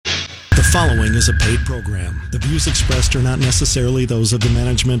The following is a paid program. The views expressed are not necessarily those of the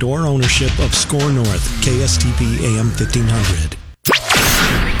management or ownership of Score North, KSTP AM 1500.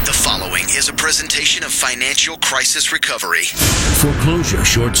 The following is a presentation of Financial Crisis Recovery. Foreclosure,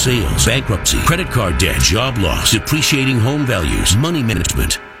 short sales, bankruptcy, credit card debt, job loss, depreciating home values, money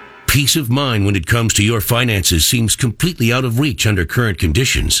management. Peace of mind when it comes to your finances seems completely out of reach under current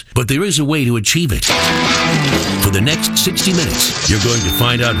conditions, but there is a way to achieve it. For the next 60 minutes, you're going to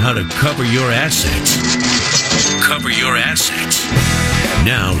find out how to cover your assets. Cover your assets.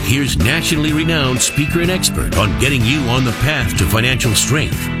 Now, here's nationally renowned speaker and expert on getting you on the path to financial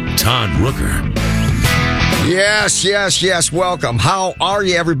strength, Todd Rooker. Yes. Welcome. How are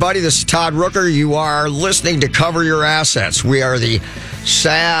you, everybody? This is Todd Rooker. You are listening to Cover Your Assets. We are the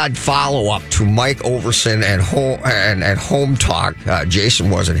sad follow-up to Mike Overson and Home Talk. Jason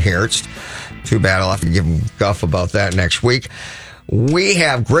wasn't here. It's too bad. I'll have to give him guff about that next week. We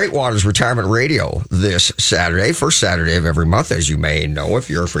have Great Waters Retirement Radio this Saturday, first Saturday of every month, as you may know if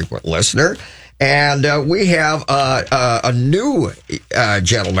you're a frequent listener. And we have a new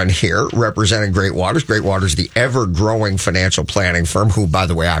gentleman here representing Great Waters. Great Waters, the ever-growing financial planning firm, who, by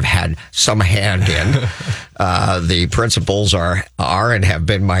the way, I've had some hand in. The principals are and have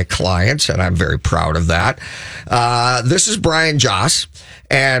been my clients, and I'm very proud of that. This is Brian Jass.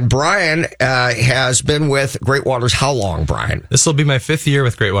 And Brian has been with Great Waters how long, Brian? This will be my 5th year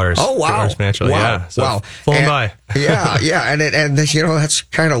with Great Waters. Oh, wow. Great Waters Financial. Wow. Yeah. So wow. Flown by. Yeah. And you know, that's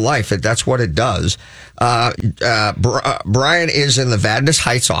kind of life. That's what it does. Brian is in the Vadnais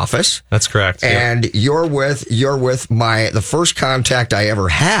Heights office. That's correct. And you're with the first contact I ever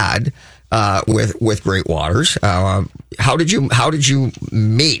had with Great Waters. How did you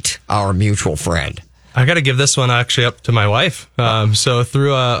meet our mutual friend? I got to give this one actually up to my wife. So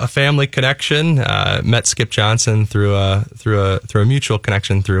through a family connection, met Skip Johnson through a mutual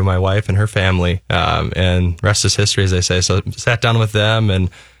connection through my wife and her family, and rest is history, as they say. So sat down with them and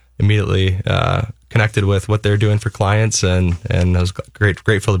immediately connected with what they're doing for clients, and I was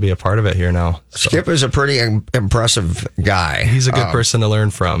grateful to be a part of it here now. So. Skip is a pretty impressive guy. He's a good person to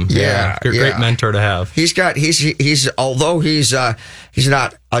learn from. Great mentor to have. Although he's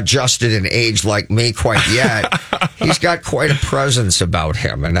not adjusted in age like me quite yet, he's got quite a presence about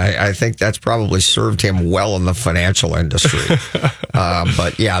him, and I think that's probably served him well in the financial industry.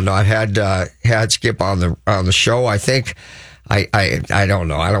 But yeah, no, I've had Skip on the show. I think. I don't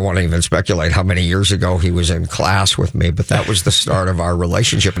know. I don't want to even speculate how many years ago he was in class with me, but that was the start of our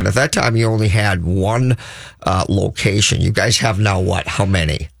relationship. And at that time, you only had one location. You guys have now what? How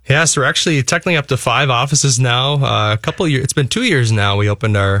many? Yeah, so we're actually technically up to 5 offices now. It's been 2 years now. We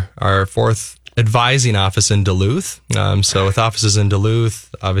opened our 4th advising office in Duluth. So with offices in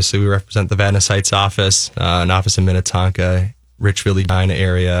Duluth, obviously we represent the Vadnais Heights office, an office in Minnetonka, Richfield, Edina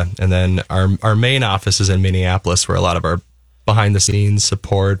area, and then our main office is in Minneapolis, where a lot of our behind the scenes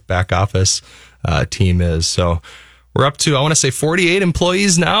support back office team is. So we're up to, I want to say 48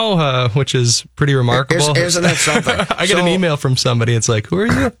 employees now, which is pretty remarkable. Isn't that something? I get an email from somebody. It's like, who are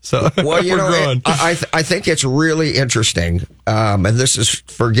you? So well, we're growing. I think it's really interesting. And this is,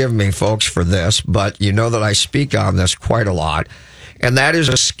 forgive me folks for this, but you know that I speak on this quite a lot. And that is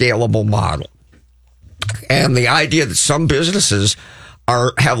a scalable model. And the idea that some businesses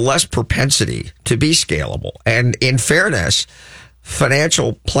have less propensity to be scalable. And in fairness,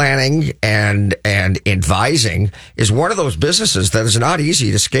 financial planning and advising is one of those businesses that is not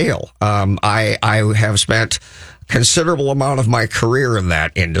easy to scale. I have spent considerable amount of my career in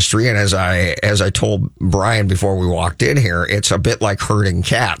that industry, and as I told Brian before we walked in here, it's a bit like herding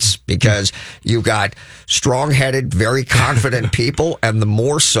cats, because you've got strong-headed, very confident people, and the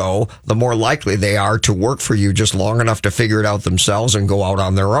more likely they are to work for you just long enough to figure it out themselves and go out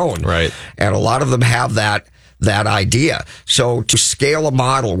on their own. Right. And a lot of them have that idea. So to scale a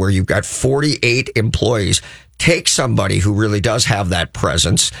model where you've got 48 employees, take somebody who really does have that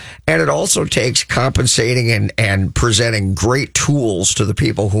presence, and it also takes compensating and presenting great tools to the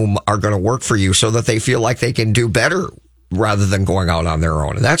people whom are going to work for you so that they feel like they can do better rather than going out on their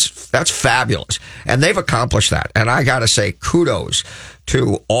own. And that's fabulous. And they've accomplished that. And I got to say kudos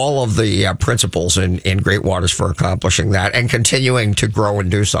to all of the principals in Great Waters for accomplishing that and continuing to grow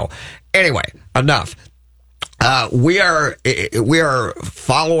and do so. Anyway, enough. We are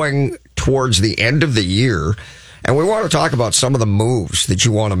following towards the end of the year, and we want to talk about some of the moves that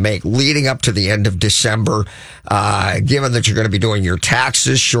you want to make leading up to the end of December, given that you're going to be doing your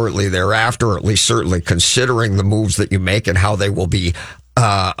taxes shortly thereafter, or at least certainly considering the moves that you make and how they will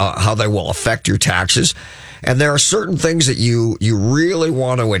affect your taxes. And there are certain things that you really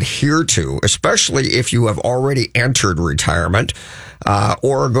want to adhere to, especially if you have already entered retirement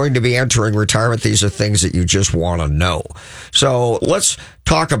or are going to be entering retirement. These are things that you just want to know. So let's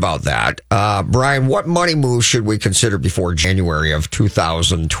talk about that. Brian, what money moves should we consider before January of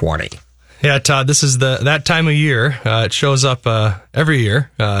 2020? Yeah, Todd, this is that time of year. It shows up every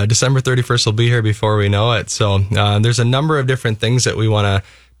year. December 31st will be here before we know it. So there's a number of different things that we want to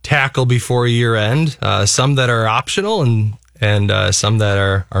tackle before year end. Some that are optional and some that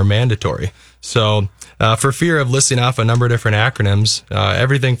are mandatory. So for fear of listing off a number of different acronyms,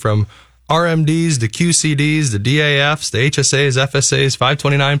 everything from RMDs, the QCDs, the DAFs, the HSAs, FSAs,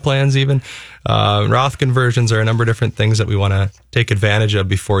 529 plans even. Roth conversions are a number of different things that we want to take advantage of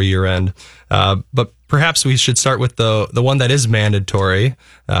before year end. But perhaps we should start with the one that is mandatory,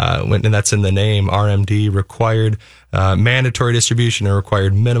 and that's in the name, RMD, required mandatory distribution or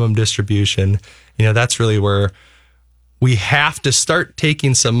required minimum distribution. That's really where we have to start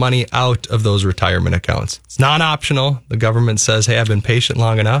taking some money out of those retirement accounts. It's non-optional. The government says, hey, I've been patient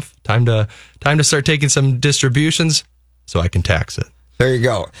long enough. Time to start taking some distributions so I can tax it. There you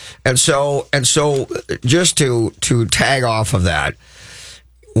go. And so just to tag off of that,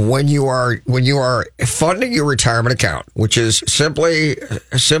 when you are funding your retirement account, which is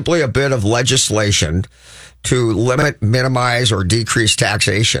simply a bit of legislation to limit, minimize, or decrease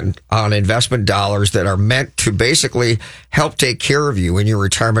taxation on investment dollars that are meant to basically help take care of you in your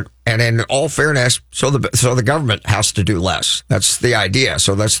retirement. And in all fairness, so the government has to do less. That's the idea.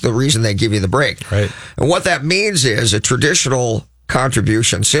 So that's the reason they give you the break. Right. And what that means is a traditional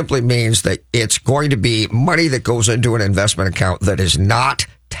contribution simply means that it's going to be money that goes into an investment account that is not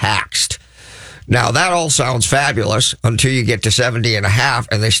taxed. Now, that all sounds fabulous until you get to 70 and a half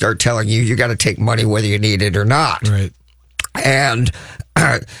and they start telling you got to take money whether you need it or not. Right. And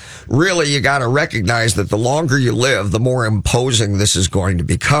really, you got to recognize that the longer you live, the more imposing this is going to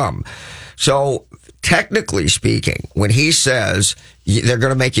become. So, technically speaking, when he says they're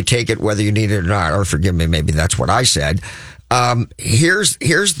going to make you take it whether you need it or not, or forgive me, maybe that's what I said. Here's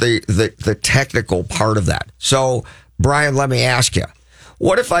the technical part of that. So, Brian, let me ask you,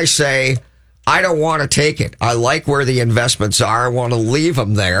 what if I say, I don't want to take it. I like where the investments are. I want to leave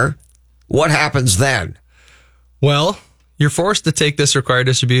them there. What happens then? Well, you're forced to take this required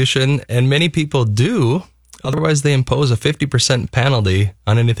distribution, and many people do. Otherwise, they impose a 50% penalty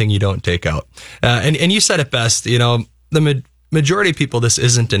on anything you don't take out. And you said it best. The majority of people, this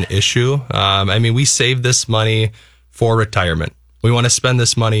isn't an issue. We save this money for retirement. We want to spend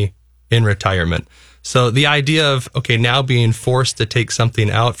this money in retirement. So the idea of, now being forced to take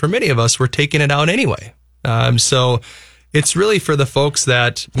something out, for many of us, we're taking it out anyway. So it's really for the folks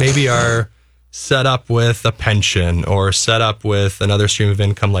that maybe are set up with a pension or set up with another stream of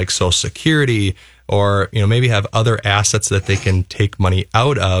income like Social Security, or, maybe have other assets that they can take money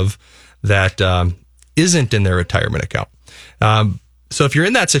out of that isn't in their retirement account. So if you're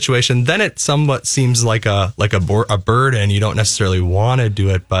in that situation, then it somewhat seems like a burden. You don't necessarily want to do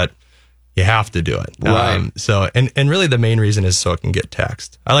it, but you have to do it. Right. And really the main reason is so it can get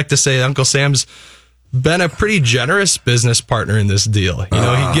taxed. I like to say Uncle Sam's been a pretty generous business partner in this deal. We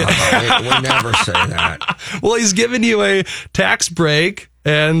never say that. Well, he's given you a tax break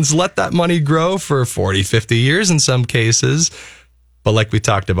and let that money grow for 40, 50 years in some cases. But like we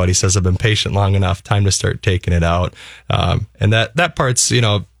talked about, he says, I've been patient long enough, time to start taking it out. And that part's,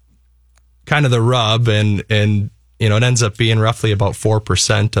 kind of the rub, and it ends up being roughly about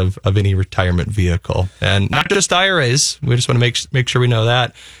 4% of any retirement vehicle. And not just IRAs. We just want to make sure we know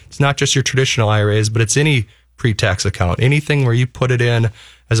that. It's not just your traditional IRAs, but it's any pre-tax account. Anything where you put it in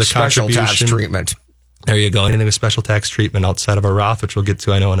as a special contribution. Tax treatment. There you go. Anything with special tax treatment outside of a Roth, which we'll get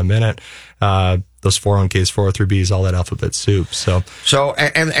to, I know, in a minute. Those 401ks, 403bs, all that alphabet soup. So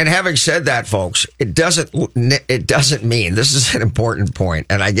and having said that, folks, it doesn't mean, this is an important point,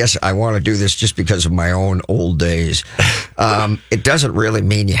 and I guess I want to do this just because of my own old days. It doesn't really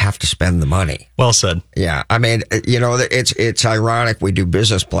mean you have to spend the money. Well said. Yeah. It's ironic. We do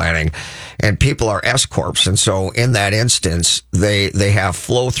business planning and people are S corps. And so in that instance, they have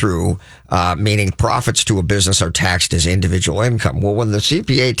flow through, meaning profits to a business are taxed as individual income. Well, when the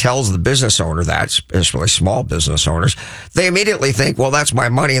CPA tells the business owner that, especially small business owners, they immediately think, well, that's my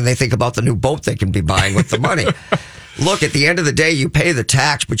money. And they think about the new boat they can be buying with the money. Look, at the end of the day, you pay the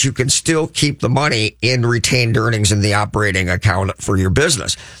tax, but you can still keep the money in retained earnings in the operating account for your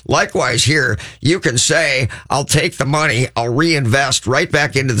business. Likewise here, you can say, I'll take the money, I'll reinvest right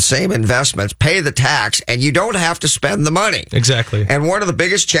back into the same investments, pay the tax, and you don't have to spend the money. Exactly. And one of the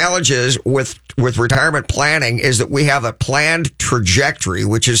biggest challenges with with retirement planning is that we have a planned trajectory,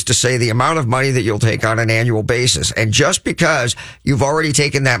 which is to say the amount of money that you'll take on an annual basis. And just because you've already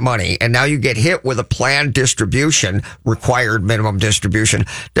taken that money and now you get hit with a planned distribution, required minimum distribution,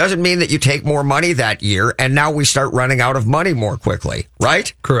 doesn't mean that you take more money that year and now we start running out of money more quickly,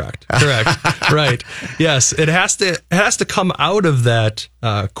 right? Correct. Right. Yes, it has to come out of that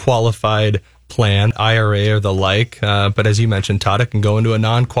qualified plan, IRA or the like. But as you mentioned, Todd, it can go into a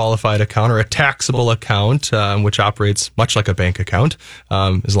non-qualified account or a taxable account, which operates much like a bank account.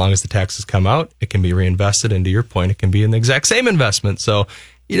 As long as the taxes come out, it can be reinvested. And to your point, it can be in the exact same investment. So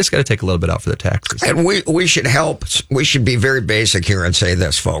you just got to take a little bit out for the taxes. And we should help. We should be very basic here and say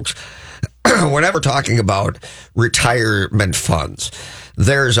this, folks. Whenever talking about retirement funds,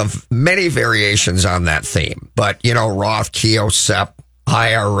 there's many variations on that theme. But, Roth, Keogh, SEP,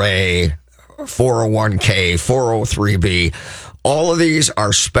 IRA, 401k, 403b, all of these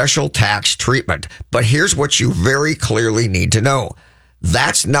are special tax treatment. But here's what you very clearly need to know.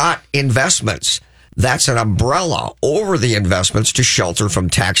 That's not investments. That's an umbrella over the investments to shelter from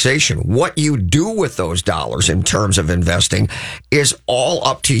taxation. What you do with those dollars in terms of investing is all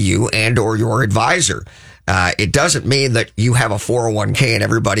up to you and or your advisor. It doesn't mean that you have a 401k and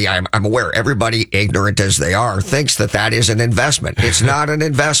everybody, I'm aware, everybody, ignorant as they are, thinks that is an investment. It's not an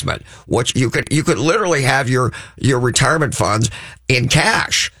investment. What you could literally have your retirement funds in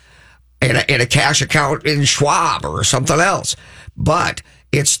cash, in a cash account in Schwab or something else. But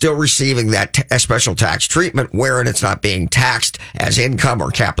it's still receiving that special tax treatment wherein it's not being taxed as income or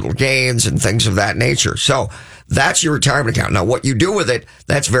capital gains and things of that nature. So that's your retirement account. Now, what you do with it,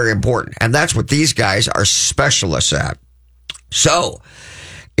 that's very important. And that's what these guys are specialists at. So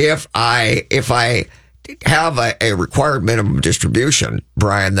if I have a required minimum distribution,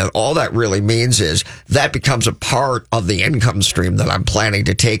 Brian, then all that really means is that becomes a part of the income stream that I'm planning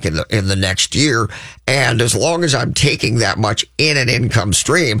to take in the next year. And as long as I'm taking that much in an income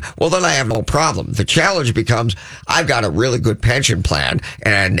stream, well, then I have no problem. The challenge becomes I've got a really good pension plan,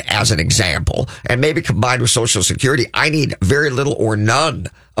 and as an example, and maybe combined with Social Security, I need very little or none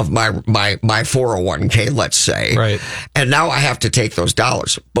of my 401k, let's say. Right. And now I have to take those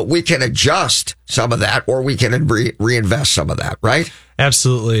dollars. But we can adjust some of that, or we can reinvest some of that, right?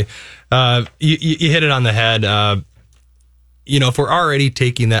 Absolutely. You hit it on the head. If we're already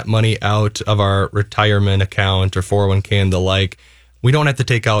taking that money out of our retirement account or 401k and the like, we don't have to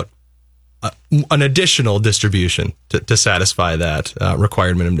take out an additional distribution to satisfy that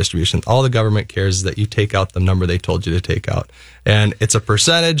required minimum distribution. All the government cares is that you take out the number they told you to take out. And it's a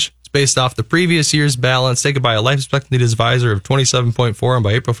percentage. It's based off the previous year's balance, taken by a life expectancy advisor of 27.4, and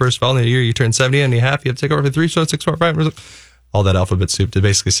by April 1st following the year, you turn 70 and a half, you have to take over 3, so 6, 4, 5, all that alphabet soup to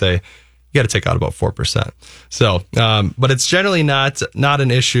basically say, you got to take out about 4%. So, but it's generally not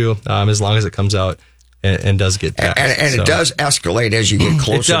an issue as long as it comes out and does get taxed. And it does escalate as you get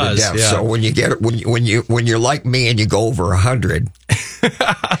closer to death. Yeah. So when you're like me and you go over 100.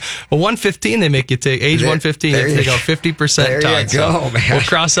 Well, 115, they make you take, age 115, you have to take out 50%. There Todd, you go, man. We'll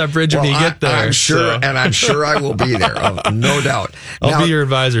cross that bridge when you get there. I'm sure, and I'm sure I will be there, no doubt. I'll be your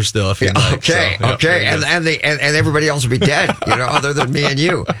advisor still if you'd like. Okay, so, okay. And everybody else will be dead, other than me and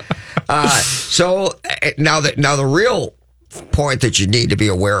you. So now the real point that you need to be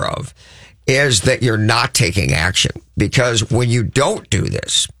aware of is that you're not taking action, because when you don't do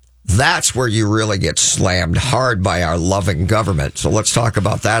this, that's where you really get slammed hard by our loving government. So let's talk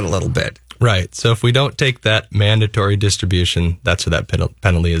about that a little bit. Right. So if we don't take that mandatory distribution, that's where that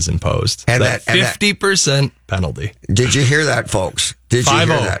penalty is imposed. And so that 50% penalty. Did you hear that, folks? Did you hear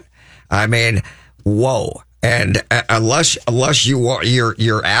that? I mean, whoa. And unless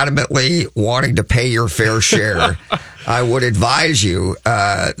you're adamantly wanting to pay your fair share, I would advise you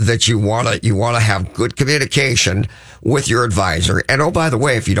that you want to have good communication with your advisor. And oh, by the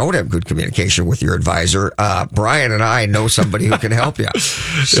way, if you don't have good communication with your advisor, Brian and I know somebody who can help you.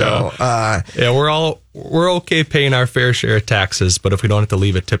 So we're okay paying our fair share of taxes, but if we don't have to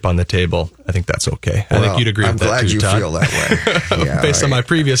leave a tip on the table, I think that's okay. I think you'd agree with that too, Todd. I'm glad you feel that way. Yeah, based on my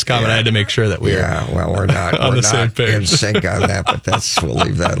previous comment, I had to make sure that we're we're not on the same page. In sync on that, but we'll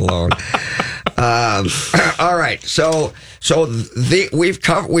leave that alone. All right, so we've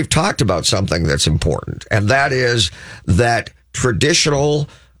talked about something that's important, and that is that traditional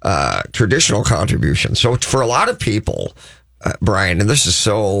contribution. So for a lot of people, Brian, and this is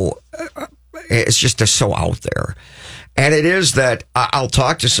it's just so out there. And it is that I'll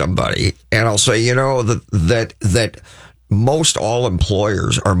talk to somebody and I'll say, that most all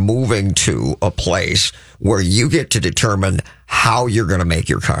employers are moving to a place where you get to determine how you're going to make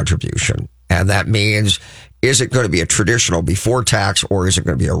your contribution. And that means, is it going to be a traditional before tax, or is it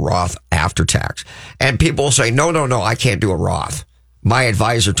going to be a Roth after tax. And people say, no, I can't do a Roth. My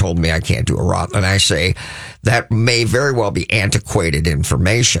advisor told me I can't do a Roth. And I say that may very well be antiquated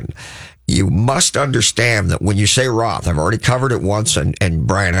information. You must understand that when you say Roth, I've already covered it once, and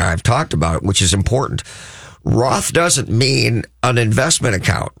Brian and I have talked about it, which is important. Roth doesn't mean an investment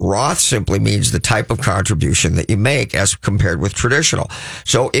account. Roth simply means the type of contribution that you make as compared with traditional.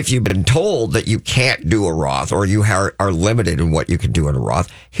 So if you've been told that you can't do a Roth or you are limited in what you can do in a Roth,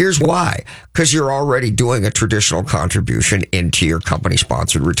 here's why. Because you're already doing a traditional contribution into your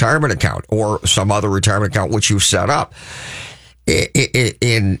company-sponsored retirement account or some other retirement account which you've set up.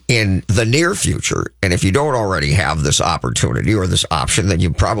 In the near future, and if you don't already have this opportunity or this option, then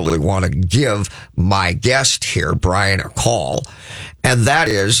you probably want to give my guest here, Brian, a call. And that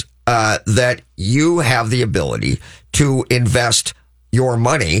is that you have the ability to invest your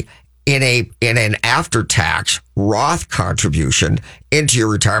money in an after-tax Roth contribution into your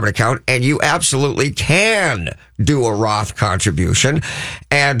retirement account, and you absolutely can do a Roth contribution.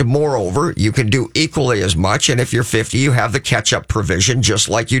 And moreover, you can do equally as much. And if you're 50, you have the catch-up provision, just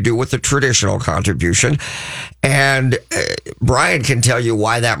like you do with the traditional contribution. And Brian can tell you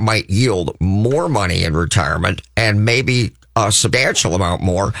why that might yield more money in retirement and maybe a substantial amount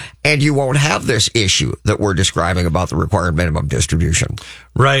more, and you won't have this issue that we're describing about the required minimum distribution.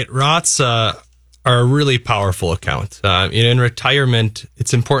 Right. Roths are a really powerful account. In retirement,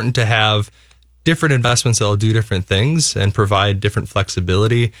 it's important to have different investments that will do different things and provide different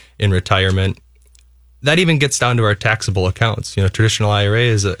flexibility in retirement. That even gets down to our taxable accounts. Traditional IRA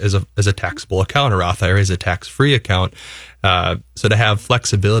is a taxable account. A Roth IRA is a tax-free account. So to have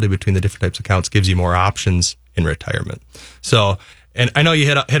flexibility between the different types of accounts gives you more options in retirement. So, and I know you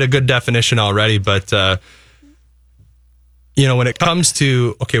hit a good definition already, but when it comes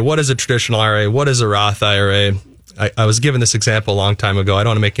to, okay, what is a traditional IRA? What is a Roth IRA? I was given this example a long time ago. I don't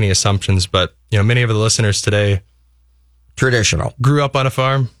want to make any assumptions, but many of the listeners today traditional grew up on a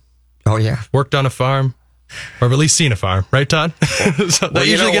farm. Oh yeah, worked on a farm. Or at least seen a farm, right, Todd? So that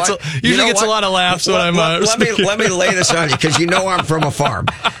usually gets a lot of laughs when I'm let me lay this on you, because I'm from a farm.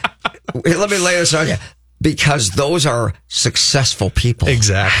 Let me lay this on you. Because those are successful people.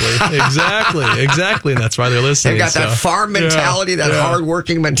 Exactly. And that's why they're listening. They've got that farm mentality, that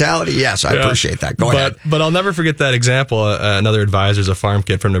hardworking mentality. Yes, I appreciate that. Go ahead. But I'll never forget that example. Another advisor is a farm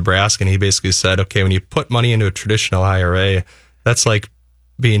kid from Nebraska, and he basically said, okay, when you put money into a traditional IRA, that's like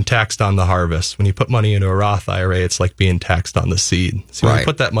being taxed on the harvest. When you put money into a Roth IRA, it's like being taxed on the seed. So when we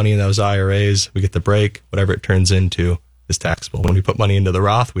put that money in those IRAs, we get the break. Whatever it turns into is taxable. When we put money into the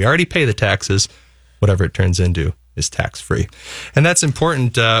Roth, we already pay the taxes. Whatever it turns into is tax-free. And that's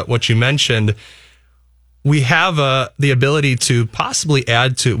important, what you mentioned. We have the ability to possibly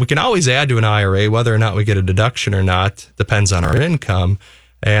we can always add to an IRA, whether or not we get a deduction or not, depends on our income.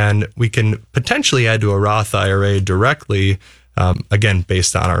 And we can potentially add to a Roth IRA directly, again,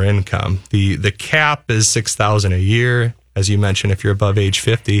 based on our income. The cap is $6,000 a year. As you mentioned, if you're above age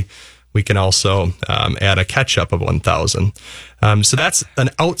 50, we can also add a catch-up of $1,000. So that's an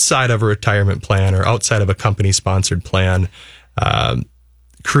outside of a retirement plan or outside of a company-sponsored plan,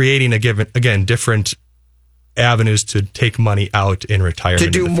 creating different avenues to take money out in retirement. To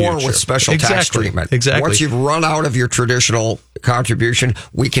do more with special tax treatment. Exactly. Once you've run out of your traditional contribution,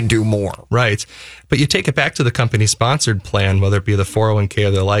 we can do more. Right. But you take it back to the company-sponsored plan, whether it be the 401k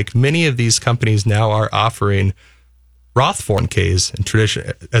or the like. Many of these companies now are offering Roth 401ks and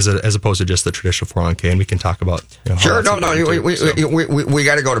tradition as opposed to just the traditional 401k, and we can talk about. Sure, we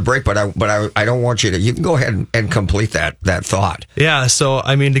got to go to break, but I don't want you to. You can go ahead and complete that thought. Yeah, so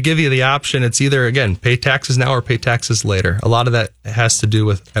I mean, to give you the option, it's either again pay taxes now or pay taxes later. A lot of that has to do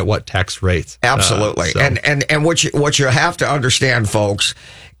with at what tax rate. Absolutely, and what you have to understand, folks,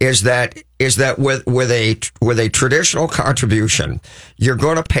 is that with a traditional contribution, you're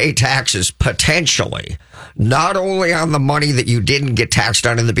going to pay taxes potentially not only on the money that you didn't get taxed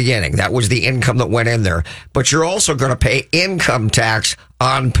on in the beginning, that was the income that went in there, but you're also going to pay income tax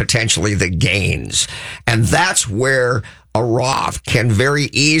on potentially the gains. And that's where a Roth can very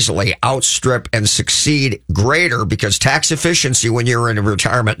easily outstrip and succeed greater, because tax efficiency when you're in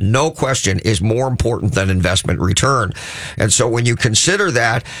retirement, no question, is more important than investment return. And so when you consider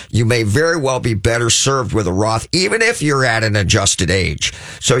that, you may very well be better served with a Roth, even if you're at an adjusted age.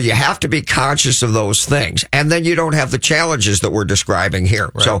 So you have to be conscious of those things. And then you don't have the challenges that we're describing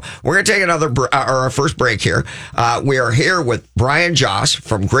here. Right. So we're going to take our first break here. We are here with Brian Jass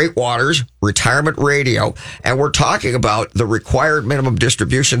from Great Waters Retirement Radio, and we're talking about the required minimum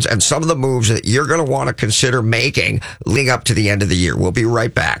distributions and some of the moves that you're going to want to consider making leading up to the end of the year. We'll be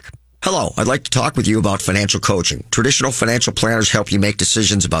right back. Hello, I'd like to talk with you about financial coaching. Traditional financial planners help you make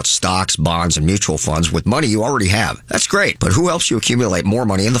decisions about stocks, bonds, and mutual funds with money you already have. That's great, but who helps you accumulate more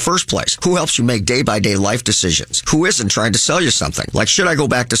money in the first place? Who helps you make day-by-day life decisions? Who isn't trying to sell you something? Like, should I go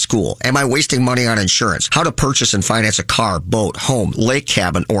back to school? Am I wasting money on insurance? How to purchase and finance a car, boat, home, lake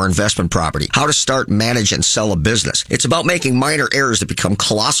cabin, or investment property? How to start, manage, and sell a business? It's about making minor errors that become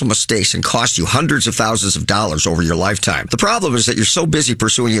colossal mistakes and cost you hundreds of thousands of dollars over your lifetime. The problem is that you're so busy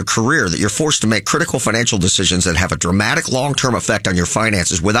pursuing your career that you're forced to make critical financial decisions that have a dramatic long-term effect on your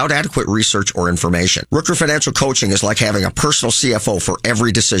finances without adequate research or information. Rooker Financial Coaching is like having a personal CFO for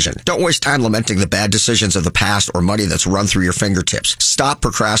every decision. Don't waste time lamenting the bad decisions of the past or money that's run through your fingertips. Stop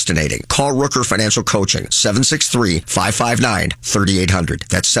procrastinating. Call Rooker Financial Coaching, 763-559-3800.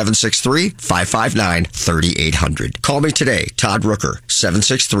 That's 763-559-3800. Call me today, Todd Rooker,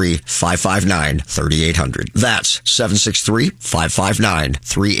 763-559-3800. That's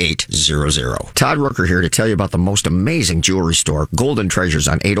 763-559-3800. Todd Rooker here to tell you about the most amazing jewelry store, Golden Treasures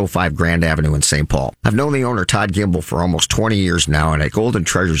on 805 Grand Avenue in St. Paul. I've known the owner, Todd Gimble, for almost 20 years now, and at Golden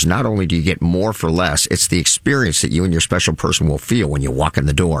Treasures, not only do you get more for less, it's the experience that you and your special person will feel when you walk in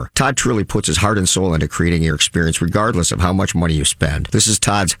the door. Todd truly puts his heart and soul into creating your experience regardless of how much money you spend. This is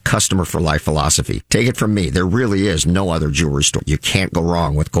Todd's customer for life philosophy. Take it from me, there really is no other jewelry store. You can't go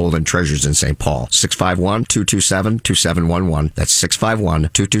wrong with Golden Treasures in St. Paul. 651-227-2711. That's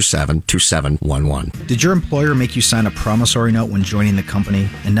 651-227-2711. Did your employer make you sign a promissory note when joining the company,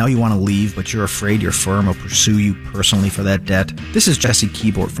 and now you want to leave, but you're afraid your firm will pursue you personally for that debt? This is Jesse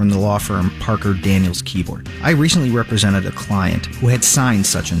Keyboard from the law firm Parker Daniels Keyboard. I recently represented a client who had signed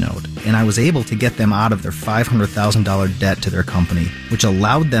such a note, and I was able to get them out of their $500,000 debt to their company, which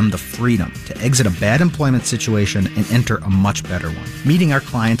allowed them the freedom to exit a bad employment situation and enter a much better one. Meeting our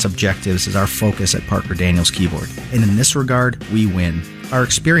clients' objectives is our focus at Parker Daniels Keyboard, and in this regard, we win. Our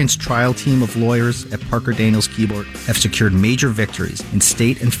experienced trial team of lawyers at Parker Daniels Keyboard have secured major victories in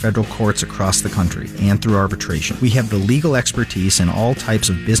state and federal courts across the country and through arbitration. We have the legal expertise in all types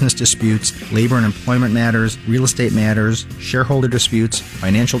of business disputes, labor and employment matters, real estate matters, shareholder disputes,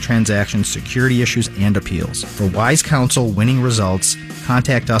 financial transactions, security issues, and appeals. For wise counsel, winning results,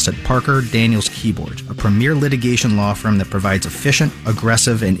 contact us at Parker Daniels Keyboard, a premier litigation law firm that provides efficient,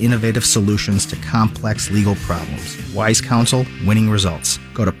 aggressive, and innovative solutions to complex legal problems. Wise counsel, winning results.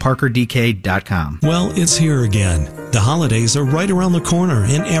 Go to parkerdk.com. Well, it's here again. The holidays are right around the corner,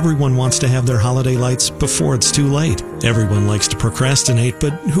 and everyone wants to have their holiday lights before it's too late. Everyone likes to procrastinate,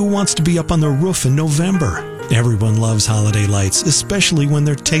 but who wants to be up on the roof in November? Everyone loves holiday lights, especially when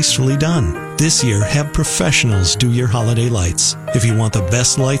they're tastefully done. This year, have professionals do your holiday lights. If you want the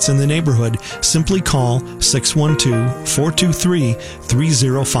best lights in the neighborhood, simply call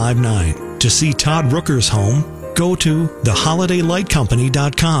 612-423-3059. To see Todd Rooker's home, go to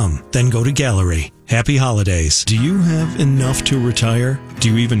theholiday.lightcompany.com, then go to Gallery. Happy holidays. Do you have enough to retire? Do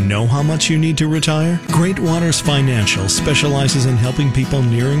you even know how much you need to retire? Great Waters Financial specializes in helping people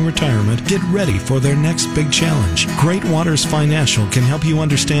nearing retirement get ready for their next big challenge. Great Waters Financial can help you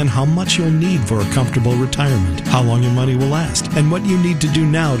understand how much you'll need for a comfortable retirement, how long your money will last, and what you need to do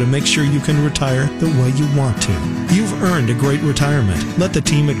now to make sure you can retire the way you want to. You've earned a great retirement. Let the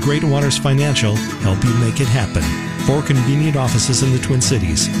team at Great Waters Financial help you make it happen. 4 convenient offices in the Twin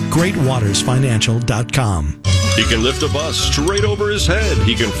Cities. GreatWatersFinancial.com. He can lift a bus straight over his head.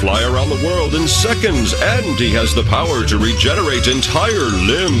 He can fly around the world in seconds. And he has the power to regenerate entire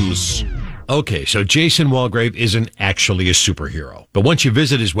limbs. Okay, so Jason Walgrave isn't actually a superhero. But once you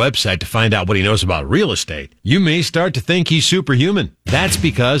visit his website to find out what he knows about real estate, you may start to think he's superhuman. That's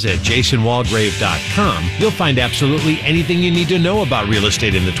because at jasonwalgrave.com, you'll find absolutely anything you need to know about real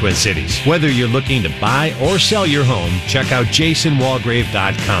estate in the Twin Cities. Whether you're looking to buy or sell your home, check out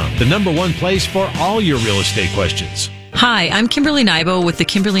jasonwalgrave.com, the #1 place for all your real estate questions. Hi, I'm Kimberly Nybo with the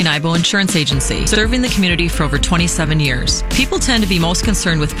Kimberly Nybo Insurance Agency, serving the community for over 27 years. People tend to be most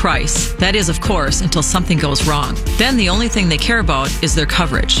concerned with price. That is, of course, until something goes wrong. Then the only thing they care about is their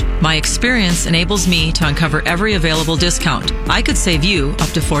coverage. My experience enables me to uncover every available discount. I could save you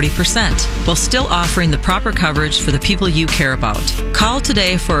up to 40%, while still offering the proper coverage for the people you care about. Call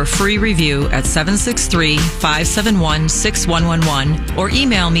today for a free review at 763-571-6111 or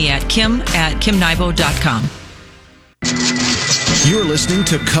email me at kim@kimnybo.com. You're listening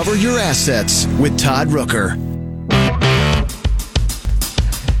to Cover Your Assets with Todd Rooker.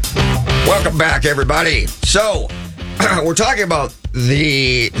 Welcome back, everybody. So, we're talking about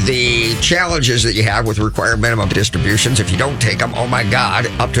the challenges that you have with required minimum distributions. If you don't take them, oh my God,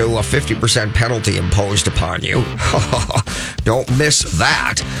 up to a 50% penalty imposed upon you. Don't miss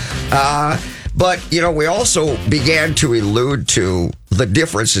that. But, you know, we also began to allude to the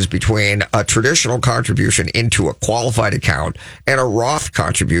differences between a traditional contribution into a qualified account and a Roth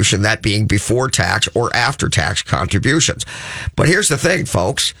contribution, that being before tax or after tax contributions. But here's the thing,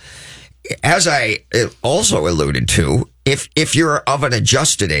 folks. As I also alluded to, if you're of an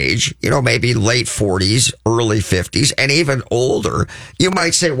adjusted age, maybe late 40s, early 50s, and even older, you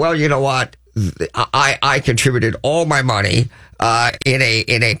might say, well, you know what? I contributed all my money in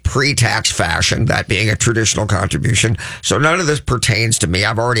a pre-tax fashion, that being a traditional contribution. So none of this pertains to me.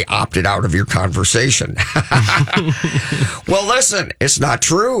 I've already opted out of your conversation. Well, listen, it's not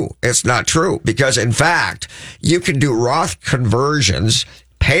true. It's not true, because in fact, you can do Roth conversions,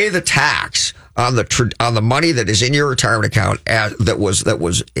 pay the tax on the money that is in your retirement account that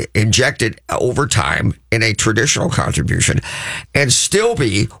was injected over time in a traditional contribution, and still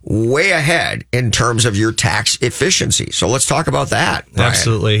be way ahead in terms of your tax efficiency. So let's talk about that, Brian.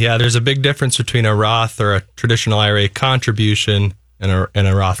 Absolutely. Yeah, there's a big difference between a Roth or a traditional IRA contribution and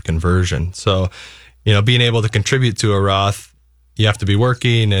a Roth conversion. So, being able to contribute to a Roth, you have to be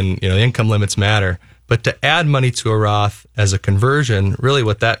working, and the income limits matter. But to add money to a Roth as a conversion, really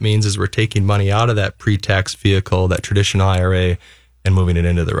what that means is we're taking money out of that pre-tax vehicle, that traditional IRA, and moving it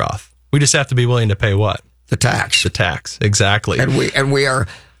into the Roth. We just have to be willing to pay what? The tax. The tax, exactly. And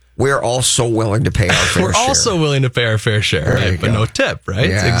we are all so willing to pay our fair share. We're also willing to pay our fair share, right? But no tip, right?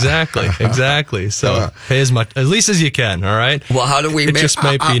 Yeah. Exactly. So pay as least as you can, all right? Well, how do we... It just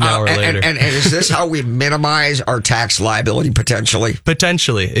might be now or later. And is this how we minimize our tax liability potentially?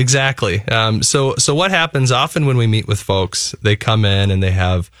 Potentially, exactly. So what happens often when we meet with folks, they come in and they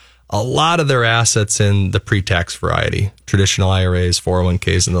have a lot of their assets in the pre-tax variety, traditional IRAs,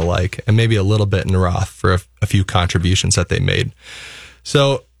 401ks, and the like, and maybe a little bit in Roth for a few contributions that they made.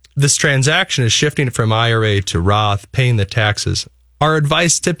 So this transaction is shifting from IRA to Roth, paying the taxes. Our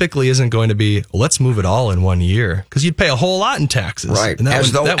advice typically isn't going to be, well, let's move it all in 1 year, because you'd pay a whole lot in taxes. Right. And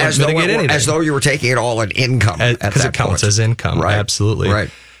as though you were taking it all in income. Because it counts as income. Right. Absolutely. Right.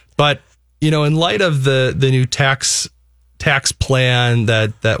 But, in light of the new tax plan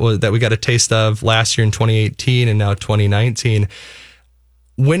that we got a taste of last year in 2018 and now 2019,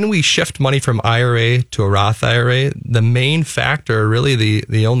 when we shift money from IRA to a Roth IRA, the main factor, really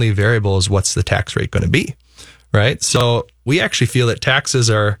the only variable, is what's the tax rate going to be, right? So we actually feel that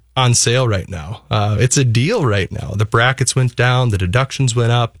taxes are on sale right now. It's a deal right now. The brackets went down, the deductions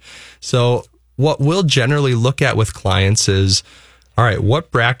went up. So what we'll generally look at with clients is, all right,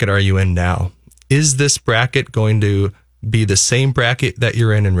 what bracket are you in now? Is this bracket going to be the same bracket that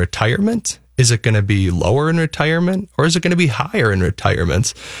you're in retirement? Is it going to be lower in retirement, or is it going to be higher in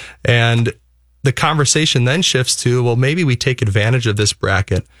retirement? And the conversation then shifts to, well, maybe we take advantage of this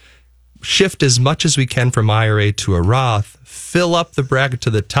bracket, shift as much as we can from IRA to a Roth, fill up the bracket to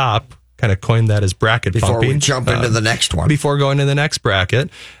the top, kind of coin that as bracket before pumping. We jump into the next one. Before going to the next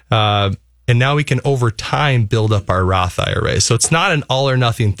bracket. And now we can, over time, build up our Roth IRA. So it's not an all or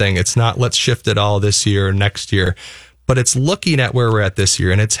nothing thing. It's not, let's shift it all this year or next year. But it's looking at where we're at this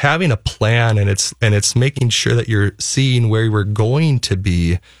year, and it's having a plan, and it's making sure that you're seeing where we're going to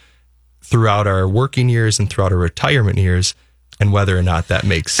be throughout our working years and throughout our retirement years, and whether or not that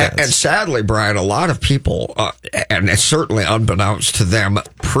makes sense. And sadly, Brian, a lot of people, and it's certainly unbeknownst to them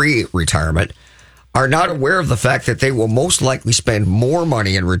pre-retirement, are not aware of the fact that they will most likely spend more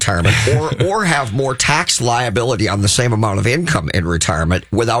money in retirement or have more tax liability on the same amount of income in retirement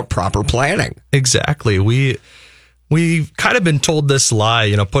without proper planning. Exactly. We've kind of been told this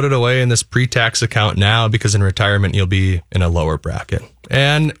lie, put it away in this pre-tax account now, because in retirement you'll be in a lower bracket.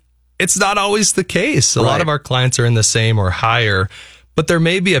 And it's not always the case. A lot of our clients are in the same or higher, but there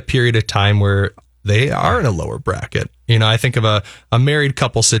may be a period of time where they are in a lower bracket. I think of a married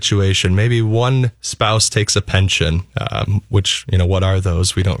couple situation. Maybe one spouse takes a pension, which, what are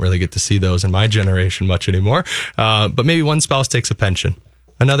those? We don't really get to see those in my generation much anymore. But maybe one spouse takes a pension.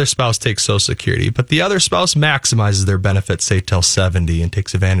 Another spouse takes Social Security, but the other spouse maximizes their benefits, say, till 70, and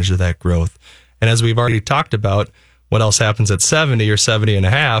takes advantage of that growth. And as we've already talked about, what else happens at 70 or 70 and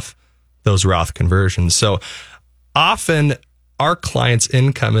a half? Those Roth conversions. So often our client's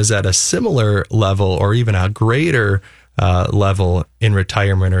income is at a similar level or even a greater level in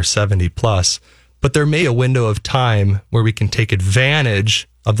retirement or 70 plus, but there may be a window of time where we can take advantage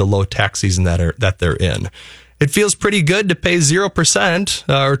of the low tax season that they're in. It feels pretty good to pay 0%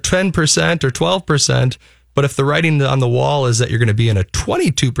 or 10% or 12%, but if the writing on the wall is that you're going to be in a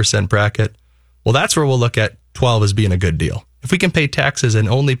 22% bracket, well, that's where we'll look at 12 as being a good deal. If we can pay taxes and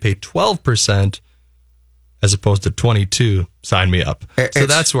only pay 12% as opposed to 22, sign me up. So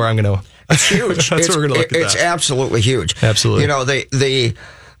that's where I'm going to. It's huge. That's where we're going to look at that. It's absolutely huge. Absolutely.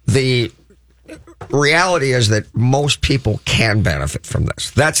 The reality is that most people can benefit from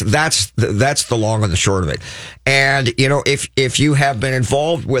this. That's the long and the short of it. And if you have been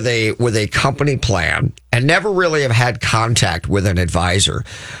involved with a company plan and never really have had contact with an advisor,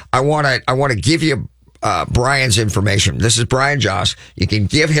 I want to give you Brian's information. This is Brian Jass. You can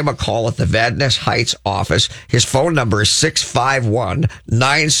give him a call at the Van Ness Heights office. His phone number is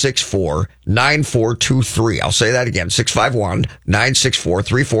 651-964-9423. I'll say that again,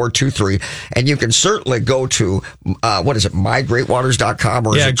 651-964-3423. And you can certainly go to, mygreatwaters.com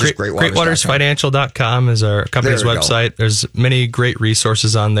or is it just greatwatersfinancial.com is our company's website. There's many great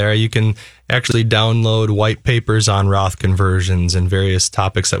resources on there. You can actually download white papers on Roth conversions and various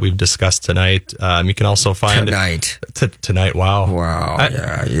topics that we've discussed tonight. You can also find tonight. Wow.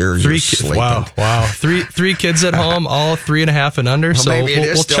 You're sleeping. Wow. Three kids at home, all 3.5 and under. Well, so maybe it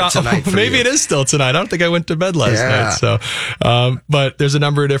is still tonight. Maybe it is still tonight. I don't think I went to bed last night. So, but there's a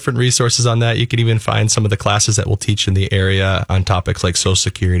number of different resources on that. You can even find some of the classes that we'll teach in the area on topics like Social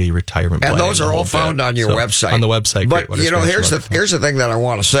Security, retirement planning. And those are all found on your website. On the website. But here's the thing that I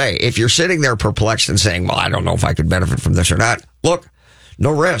want to say. If you're sitting there perplexed and saying, well, I don't know if I could benefit from this or not. Look,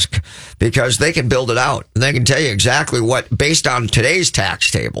 no risk, because they can build it out. And they can tell you exactly what, based on today's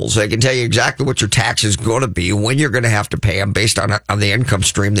tax tables, they can tell you exactly what your tax is going to be, when you're going to have to pay them based on the income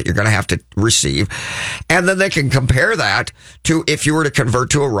stream that you're going to have to receive. And then they can compare that to if you were to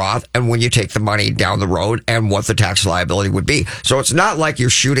convert to a Roth and when you take the money down the road and what the tax liability would be. So it's not like you're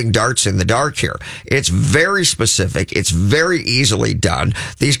shooting darts in the dark here. It's very specific. It's very easily done.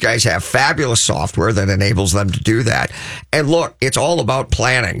 These guys have fabulous software that enables them to do that. And look, it's all about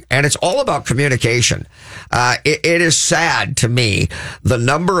planning, and it's all about communication. It is sad to me, the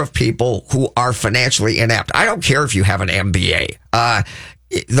number of people who are financially inept. I don't care if you have an MBA.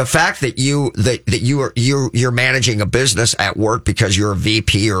 The fact that you're managing a business at work because you're a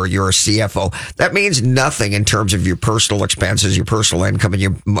VP or you're a CFO, that means nothing in terms of your personal expenses, your personal income, and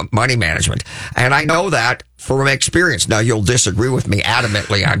your money management. And I know that from experience. Now, you'll disagree with me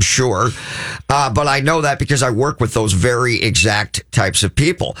adamantly, I'm sure. But I know that because I work with those very exact types of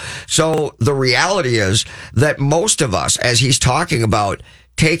people. So the reality is that most of us, as he's talking about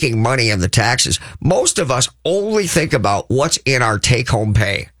taking money in the taxes, most of us only think about what's in our take-home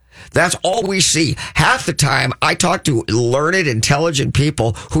pay. That's all we see. Half the time, I talk to learned, intelligent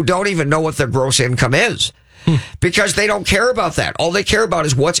people who don't even know what their gross income is. Because they don't care about that. All they care about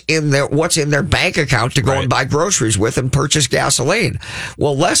is what's in their bank account to go and buy groceries with and purchase gasoline.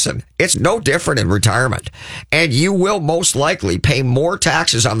 Well, listen, it's no different in retirement. And you will most likely pay more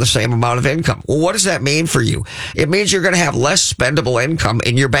taxes on the same amount of income. Well, what does that mean for you? It means you're going to have less spendable income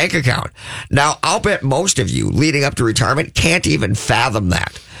in your bank account. Now, I'll bet most of you leading up to retirement can't even fathom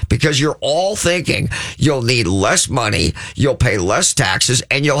that. Because you're all thinking you'll need less money, you'll pay less taxes,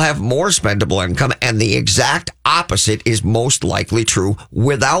 and you'll have more spendable income. And the exact opposite is most likely true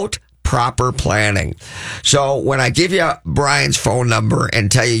without proper planning. So when I give you Brian's phone number and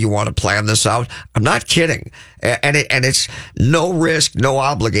tell you want to plan this out, I'm not kidding. And it's no risk, no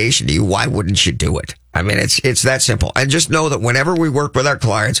obligation to you. Why wouldn't you do it? I mean, it's that simple. And just know that whenever we work with our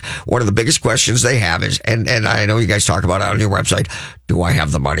clients, one of the biggest questions they have is, and I know you guys talk about it on your website, do I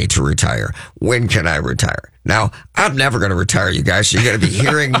have the money to retire? When can I retire? Now, I'm never going to retire, you guys. So you're going to be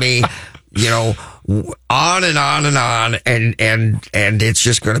hearing me, on and on and on, and it's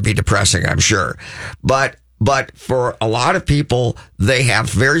just going to be depressing, I'm sure. But for a lot of people, they have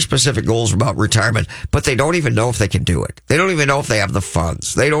very specific goals about retirement, but they don't even know if they can do it. They don't even know if they have the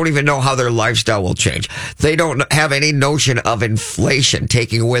funds. They don't even know how their lifestyle will change. They don't have any notion of inflation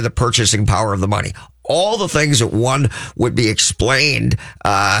taking away the purchasing power of the money. All the things that one would be explained,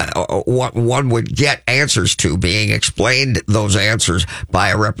 one would get answers to, being explained those answers by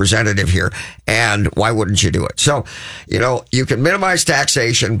a representative here. And why wouldn't you do it? So, you can minimize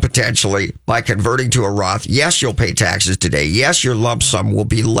taxation potentially by converting to a Roth. Yes, you'll pay taxes today. Yes, your lump sum will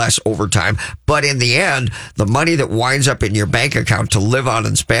be less over time. But in the end, the money that winds up in your bank account to live on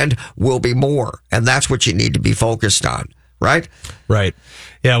and spend will be more. And that's what you need to be focused on. Right? Right.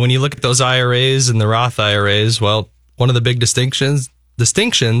 Yeah, when you look at those IRAs and the Roth IRAs, well, one of the big distinctions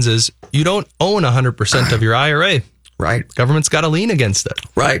is you don't own 100% of your IRA. Right. Government's got a lien against it.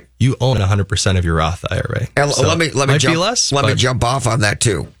 Right. You own 100% of your Roth IRA. And so let me jump off on that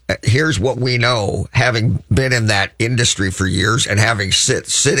too. Here's what we know, having been in that industry for years and having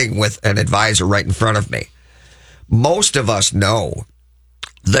sitting with an advisor right in front of me. Most of us know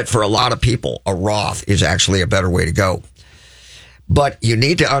that for a lot of people, a Roth is actually a better way to go. But you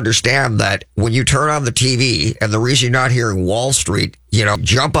need to understand that when you turn on the TV, and the reason you're not hearing Wall Street,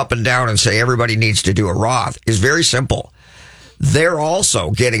 jump up and down and say everybody needs to do a Roth is very simple. they're also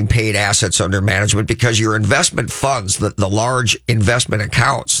getting paid assets under management because your investment funds, the large investment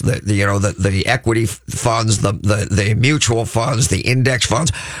accounts, the equity funds, the mutual funds, the index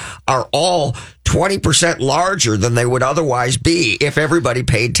funds are all 20% larger than they would otherwise be if everybody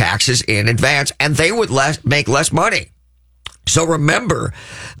paid taxes in advance, and they would make less money. So remember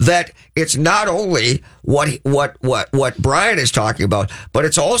that it's not only what Brian is talking about, but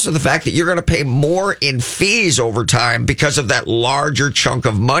it's also the fact that you're going to pay more in fees over time because of that larger chunk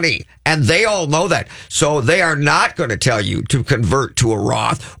of money. And they all know that. So they are not going to tell you to convert to a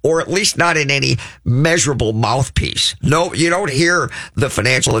Roth, or at least not in any measurable mouthpiece. No, you don't hear the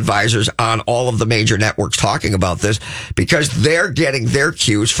financial advisors on all of the major networks talking about this because they're getting their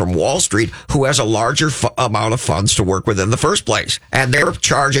cues from Wall Street, who has a larger amount of funds to work with in the first place. And they're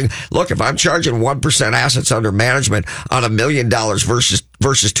charging, look, if I'm charging 1% assets under management on $1 million versus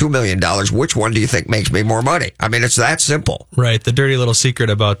 $2 million, which one do you think makes me more money? I mean, it's that simple. Right. The dirty little secret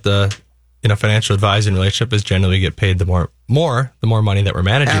about the financial advising relationship is generally we get paid the more money that we're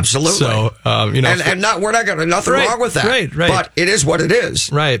managing. Absolutely. So we're not going to nothing wrong with that. Right. But it is what it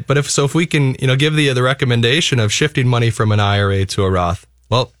is. Right. But if we can give the recommendation of shifting money from an IRA to a Roth,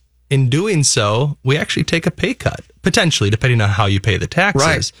 well, in doing so, we actually take a pay cut potentially, depending on how you pay the taxes.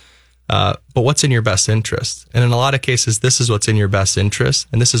 Right. But what's in your best interest? And in a lot of cases, this is what's in your best interest.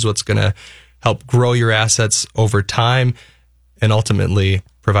 And this is what's going to help grow your assets over time and ultimately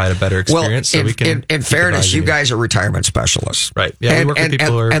provide a better experience. Well, in fairness, you guys are retirement specialists. Right. Yeah, we work with people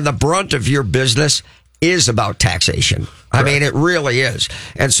who are... And the brunt of your business is about taxation. I mean, it really is.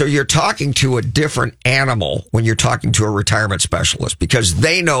 And so you're talking to a different animal when you're talking to a retirement specialist, because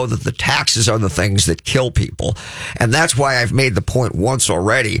they know that the taxes are the things that kill people. And that's why I've made the point once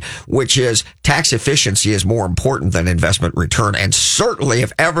already, which is tax efficiency is more important than investment return. And certainly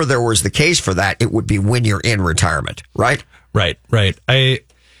if ever there was the case for that, it would be when you're in retirement, right? Right.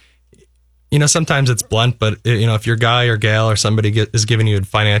 Sometimes it's blunt, but if your guy or gal or somebody is giving you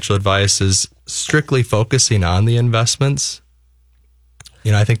financial advice is strictly focusing on the investments,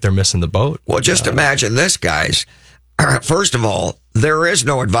 I think they're missing the boat. Well, just imagine this, guys. First of all, there is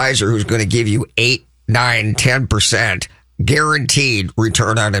no advisor who's going to give you 8, 9, 10% guaranteed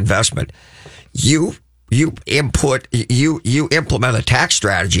return on investment. You implement a tax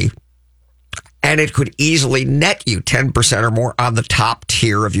strategy, and it could easily net you 10% or more on the top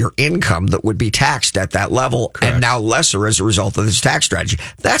tier of your income that would be taxed at that level. Correct. And now lesser as a result of this tax strategy.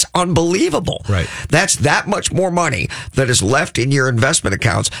 That's unbelievable. Right. That's that much more money that is left in your investment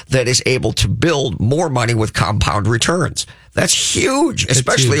accounts that is able to build more money with compound returns. That's huge,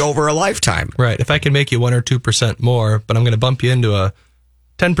 especially over a lifetime. Right. If I can make you 1 or 2% more, but I'm going to bump you into a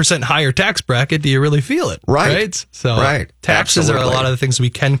 10% higher tax bracket, do you really feel it? Right. So taxes are a lot of the things we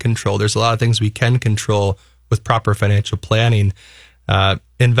can control. There's a lot of things we can control with proper financial planning.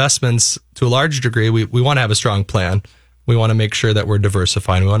 Investments, to a large degree, we want to have a strong plan. We want to make sure that we're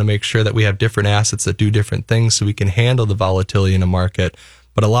diversifying. We want to make sure that we have different assets that do different things so we can handle the volatility in a market.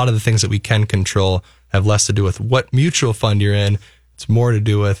 But a lot of the things that we can control have less to do with what mutual fund you're in. It's more to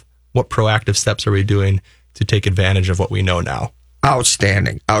do with what proactive steps are we doing to take advantage of what we know now.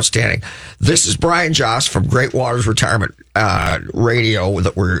 Outstanding. This is Brian Jass from Great Waters Retirement Radio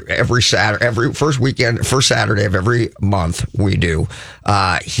that we're every first Saturday of every month we do.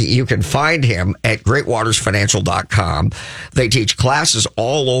 You can find him at greatwatersfinancial.com. They teach classes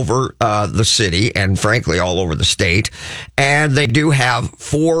all over the city and frankly all over the state. And they do have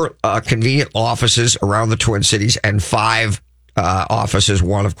 4 convenient offices around the Twin Cities and 5 offices.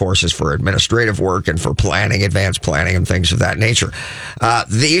 One, of course, is for administrative work and for planning, advanced planning, and things of that nature.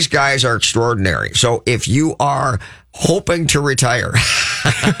 These guys are extraordinary. So if you are hoping to retire,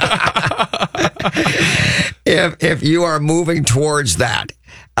 if you are moving towards that,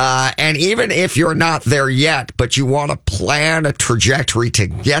 and even if you're not there yet, but you want to plan a trajectory to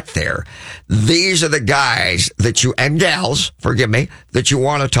get there, these are the guys that you, and gals, forgive me, that you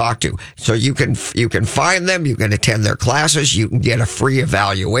want to talk to. So you can find them, you can attend their classes, you can get a free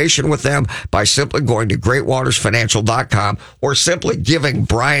evaluation with them by simply going to greatwatersfinancial.com or simply giving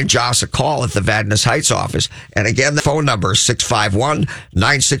Brian Jass a call at the Vadnais Heights office. And again, the phone number is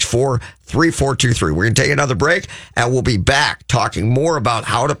 651-964-3423. We're going to take another break, and we'll be back talking more about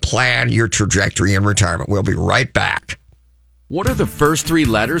how to plan your trajectory in retirement. We'll be right back. What are the first three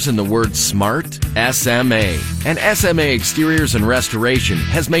letters in the word SMART? SMA. And SMA Exteriors and Restoration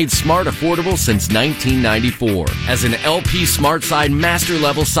has made SMART affordable since 1994. As an LP SmartSide Master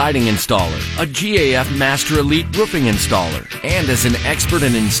Level Siding Installer, a GAF Master Elite Roofing Installer, and as an expert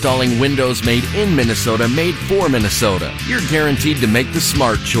in installing windows made in Minnesota, made for Minnesota, you're guaranteed to make the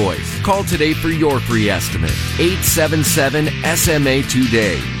SMART choice. Call today for your free estimate. 877-SMA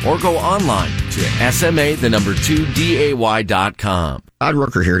today. Or go online to SMA2DAY.com. Todd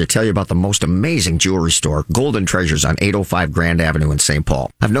Rooker here to tell you about the most amazing jewelry store, Golden Treasures on 805 Grand Avenue in St. Paul.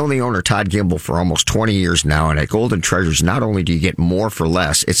 I've known the owner, Todd Gimble, for almost 20 years now, and at Golden Treasures, not only do you get more for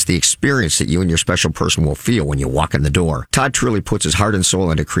less, it's the experience that you and your special person will feel when you walk in the door. Todd truly puts his heart and soul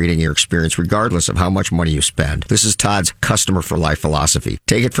into creating your experience regardless of how much money you spend. This is Todd's customer for life philosophy.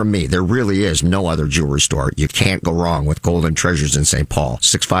 Take it from me, there really is no other jewelry store. You can't go wrong with Golden Treasures in St. Paul.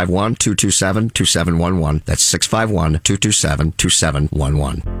 651-227-2711. That's 651-227-2711.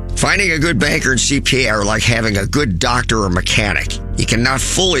 Finding a good banker and CPA are like having a good doctor or mechanic. You cannot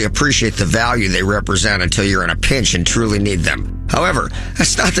fully appreciate the value they represent until you're in a pinch and truly need them. However,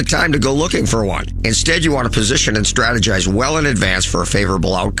 that's not the time to go looking for one. Instead, you want to position and strategize well in advance for a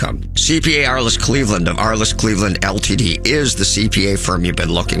favorable outcome. CPA Arliss Cleveland of Arliss Cleveland LTD is the CPA firm you've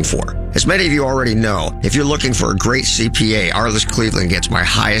been looking for. As many of you already know, if you're looking for a great CPA, Arliss Cleveland gets my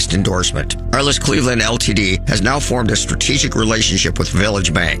highest endorsement. Arliss Cleveland LTD has now formed a strategic relationship with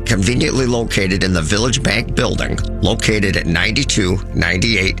Village Bank, conveniently located in the Village Bank building, located at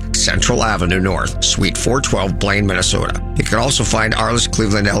 9298 Central Avenue North, Suite 412, Blaine, Minnesota. You can also find Arliss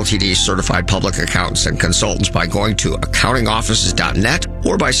Cleveland LTD certified public accountants and consultants by going to accountingoffices.net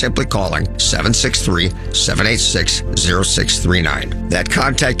or by simply calling 763-786-0639. That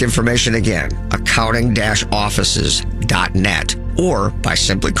contact information again, accounting-offices.net or by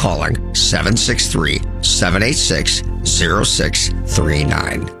simply calling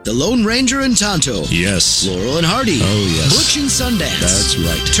 763-786-0639. The Lone Ranger and Tonto. Yes. Laurel and Hardy. Oh, yes. Butch and Sundance. That's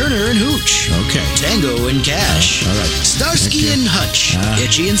right. Turner and Hooch. Okay. Tango and Cash. All right. Starsky and Hutch.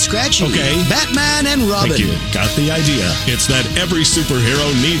 Itchy and Scratchy. Okay. Batman and Robin. Thank you. Got the idea. It's that every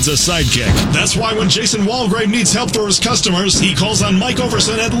superhero needs a sidekick. That's why when Jason Walgrave needs help for his customers, he calls on Mike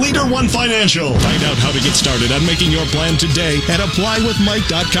Overson at Leader One Financial. Find out how to get started on making your plan today at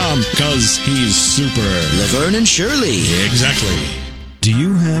applywithmike.com, because he's super. Laverne and Shirley. Exactly. Do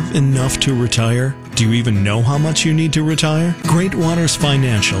you have enough to retire? Do you even know how much you need to retire? Great Waters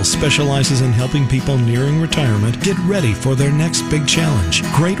Financial specializes in helping people nearing retirement get ready for their next big challenge.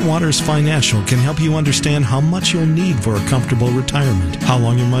 Great Waters Financial can help you understand how much you'll need for a comfortable retirement, how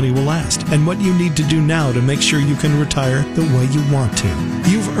long your money will last, and what you need to do now to make sure you can retire the way you want to.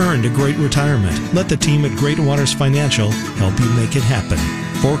 You've earned a great retirement. Let the team at Great Waters Financial help you make it happen.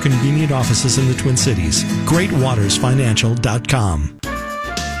 4 convenient offices in the Twin Cities. GreatWatersFinancial.com.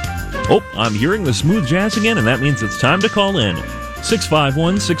 Oh, I'm hearing the smooth jazz again, and that means it's time to call in.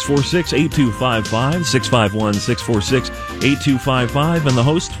 651-646-8255, 651-646-8255, and the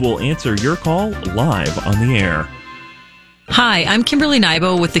hosts will answer your call live on the air. Hi, I'm Kimberly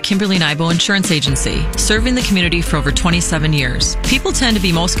Nybo with the Kimberly Nybo Insurance Agency, serving the community for over 27 years. People tend to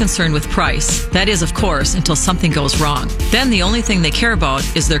be most concerned with price. That is, of course, until something goes wrong. Then the only thing they care about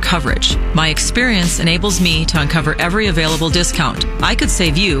is their coverage. My experience enables me to uncover every available discount. I could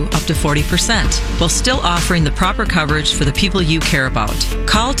save you up to 40%, while still offering the proper coverage for the people you care about.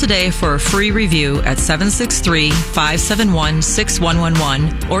 Call today for a free review at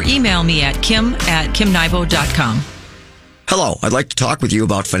 763-571-6111 or email me at kim@kimnybo.com. Hello, I'd like to talk with you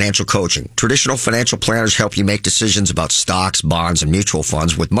about financial coaching. Traditional financial planners help you make decisions about stocks, bonds, and mutual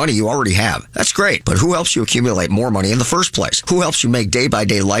funds with money you already have. That's great, but who helps you accumulate more money in the first place? Who helps you make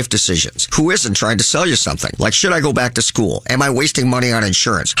day-by-day life decisions? Who isn't trying to sell you something? Like, should I go back to school? Am I wasting money on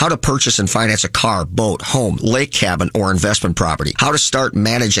insurance? How to purchase and finance a car, boat, home, lake cabin, or investment property? How to start,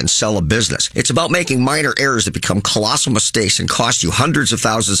 manage, and sell a business? It's about making minor errors that become colossal mistakes and cost you hundreds of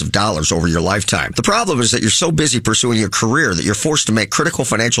thousands of dollars over your lifetime. The problem is that you're so busy pursuing your career that you're forced to make critical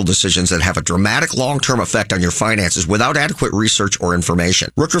financial decisions that have a dramatic long-term effect on your finances without adequate research or information.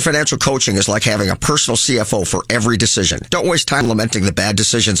 Rooker Financial Coaching is like having a personal CFO for every decision. Don't waste time lamenting the bad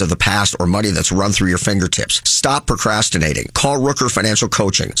decisions of the past or money that's run through your fingertips. Stop procrastinating. Call Rooker Financial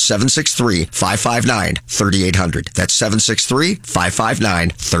Coaching, 763-559-3800. That's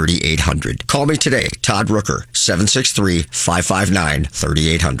 763-559-3800. Call me today, Todd Rooker,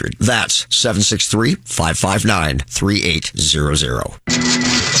 763-559-3800. That's 763-559-3800.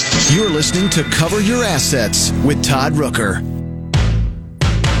 You're listening to Cover Your Assets with Todd Rooker.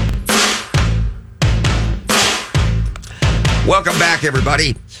 Welcome back,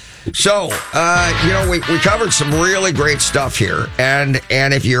 everybody. So, we covered some really great stuff here, and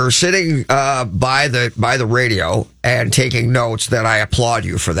if you're sitting by the radio and taking notes, then I applaud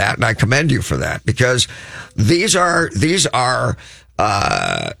you for that, and I commend you for that, because these are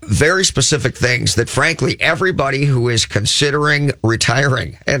very specific things that, frankly, everybody who is considering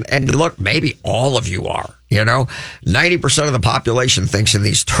retiring, and look, maybe all of you are, 90% of the population thinks in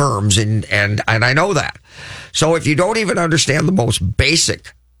these terms, and I know that. So if you don't even understand the most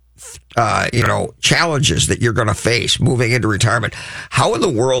basic challenges that you're going to face moving into retirement, how in the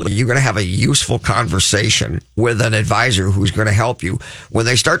world are you going to have a useful conversation with an advisor who's going to help you when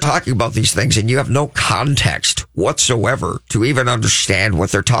they start talking about these things and you have no context whatsoever to even understand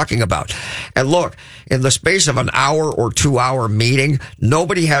what they're talking about? And look, in the space of an hour or 2 hour meeting,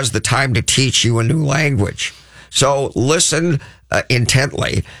 nobody has the time to teach you a new language. So listen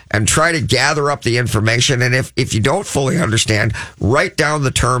intently and try to gather up the information. And if you don't fully understand, write down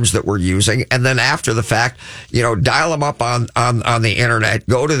the terms that we're using. And then after the fact, dial them up on the internet,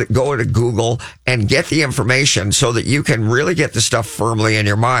 go to Google and get the information so that you can really get the stuff firmly in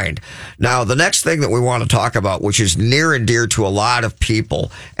your mind. Now, the next thing that we want to talk about, which is near and dear to a lot of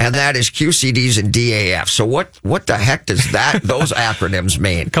people, and that is QCDs and DAF. So what the heck does those acronyms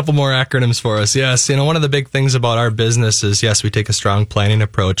mean? A couple more acronyms for us. Yes. One of the big things about our business is, yes, we take a strong planning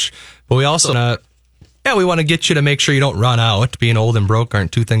approach, but we also we want to get you to make sure you don't run out. Being old and broke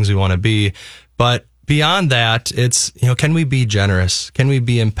aren't two things we want to be. But beyond that, it's, can we be generous? Can we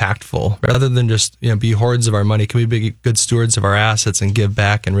be impactful rather than just, be hoards of our money? Can we be good stewards of our assets and give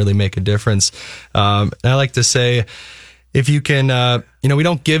back and really make a difference? And I like to say, if you can, we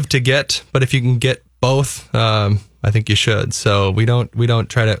don't give to get, but if you can get both, I think you should. So we don't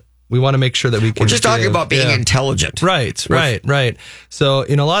try to. We want to make sure that we can. We're just talking about being intelligent. Right. So,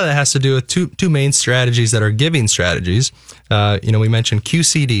 a lot of that has to do with two main strategies that are giving strategies. We mentioned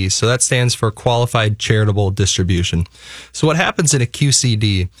QCD. So that stands for Qualified Charitable Distribution. So what happens in a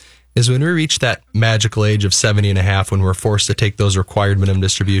QCD is when we reach that magical age of 70 and a half, when we're forced to take those required minimum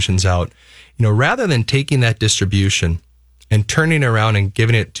distributions out, rather than taking that distribution and turning around and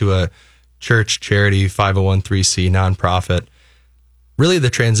giving it to a church, charity, 501(c) nonprofit, really,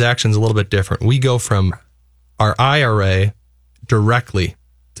 the transaction's a little bit different. We go from our IRA directly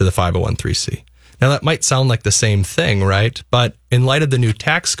to the 501(c). Now, that might sound like the same thing, right? But in light of the new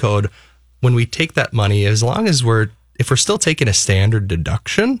tax code, when we take that money, as long as if we're still taking a standard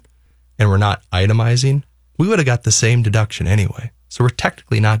deduction and we're not itemizing, we would have got the same deduction anyway. So we're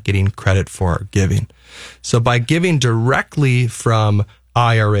technically not getting credit for our giving. So by giving directly from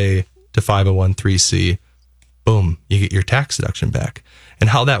IRA to 501(c), boom, you get your tax deduction back. And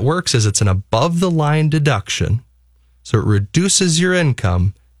how that works is it's an above-the-line deduction, so it reduces your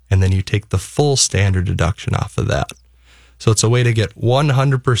income, and then you take the full standard deduction off of that. So it's a way to get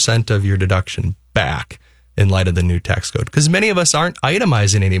 100% of your deduction back in light of the new tax code. Because many of us aren't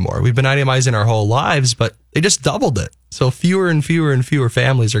itemizing anymore. We've been itemizing our whole lives, but they just doubled it. So fewer and fewer and fewer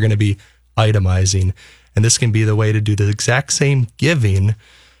families are going to be itemizing. And this can be the way to do the exact same giving,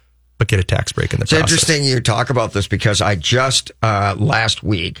 but get a tax break in the process. It's interesting you talk about this because I just last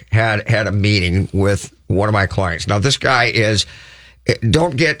week had a meeting with one of my clients. Now, this guy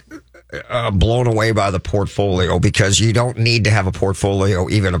don't get blown away by the portfolio, because you don't need to have a portfolio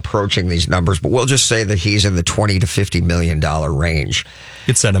even approaching these numbers, but we'll just say that he's in the $20 to $50 million range. You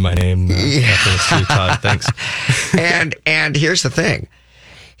could send him my name. Todd, thanks. And here's the thing.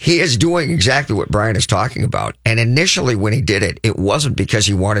 He is doing exactly what Brian is talking about. And initially when he did it, it wasn't because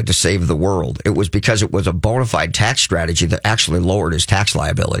he wanted to save the world. It was because it was a bona fide tax strategy that actually lowered his tax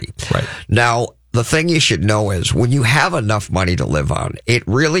liability. Right. Now, the thing you should know is when you have enough money to live on, it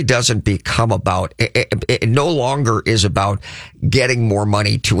really doesn't become about, it no longer is about getting more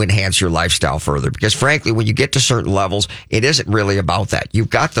money to enhance your lifestyle further. Because frankly, when you get to certain levels, it isn't really about that. You've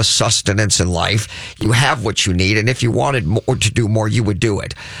got the sustenance in life. You have what you need. And if you wanted more to do more, you would do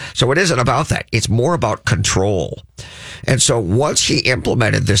it. So it isn't about that. It's more about control. And so once he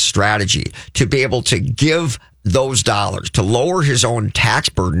implemented this strategy to be able to give those dollars, to lower his own tax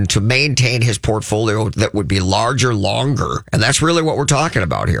burden, to maintain his portfolio that would be larger, longer. And that's really what we're talking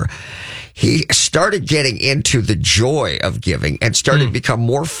about here. He started getting into the joy of giving and started to become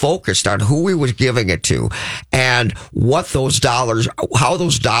more focused on who he was giving it to and what those dollars, how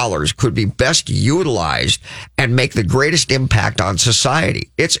those dollars could be best utilized and make the greatest impact on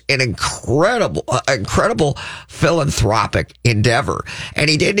society. It's an incredible philanthropic endeavor. And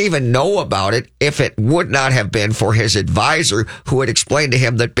he didn't even know about it if it would not have been for his advisor, who had explained to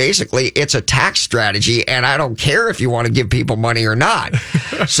him that basically it's a tax strategy and I don't care if you want to give people money or not.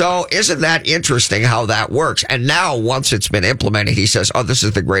 So isn't that that interesting how that works? And now, once it's been implemented, he says, oh, this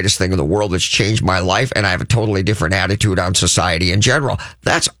is the greatest thing in the world. It's changed my life, and I have a totally different attitude on society in general.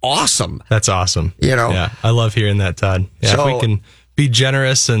 That's awesome. That's awesome. Yeah, I love hearing that, Todd. Yeah, so, if we can be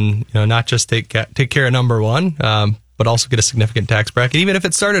generous and not just take care of number one, but also get a significant tax bracket, even if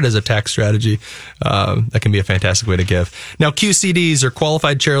it started as a tax strategy, that can be a fantastic way to give. Now, QCDs, or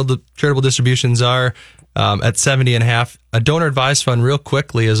qualified charitable distributions, are at 70.5. A donor advised fund, real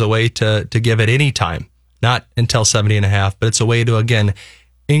quickly, is a way to give at any time, not until 70.5, but it's a way to, again,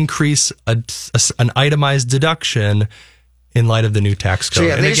 increase an itemized deduction in light of the new tax code. So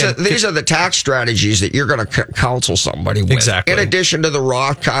yeah, these are the tax strategies that you're going to counsel somebody with. Exactly. In addition to the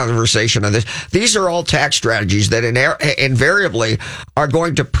raw conversation of this, these are all tax strategies that invariably are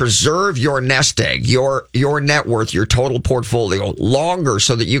going to preserve your nest egg, your net worth, your total portfolio longer,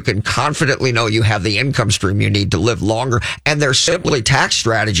 so that you can confidently know you have the income stream you need to live longer. And they're simply tax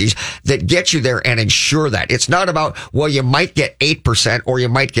strategies that get you there and ensure that. It's not about, well, you might get 8% or you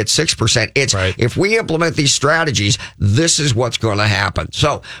might get 6%. It's right. If we implement these strategies, this is what's going to happen.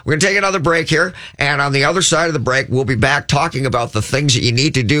 So we're going to take another break here, and on the other side of the break, we'll be back talking about the things that you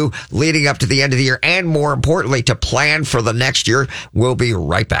need to do leading up to the end of the year, and more importantly, to plan for the next year. We'll be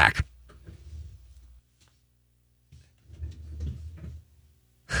right back.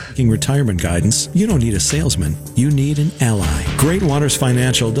 Seeking retirement guidance, you don't need a salesman. You need an ally. Great Waters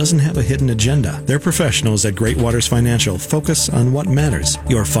Financial doesn't have a hidden agenda. Their professionals at Great Waters Financial focus on what matters,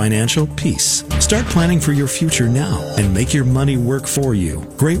 your financial peace. Start planning for your future now and make your money work for you.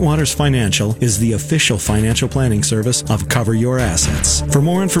 Great Waters Financial is the official financial planning service of Cover Your Assets. For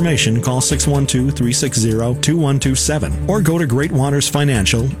more information, call 612-360-2127 or go to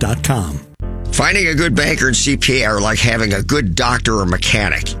greatwatersfinancial.com. Finding a good banker and CPA are like having a good doctor or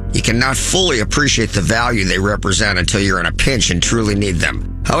mechanic. You cannot fully appreciate the value they represent until you're in a pinch and truly need them.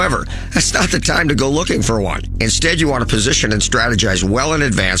 However, that's not the time to go looking for one. Instead, you want to position and strategize well in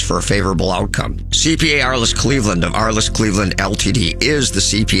advance for a favorable outcome. CPA Arliss Cleveland of Arliss Cleveland LTD is the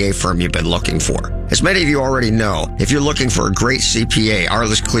CPA firm you've been looking for. As many of you already know, if you're looking for a great CPA,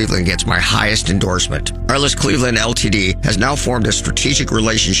 Arliss Cleveland gets my highest endorsement. Arliss Cleveland LTD has now formed a strategic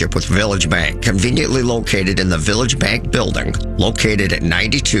relationship with Village Bank, conveniently located in the Village Bank building, located at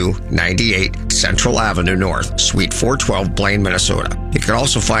 9298 Central Avenue North, Suite 412, Blaine, Minnesota. You can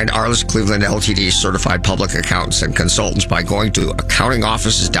also find Arliss Cleveland LTD's certified public accountants and consultants by going to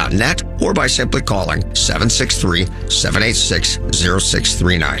accountingoffices.net or by simply calling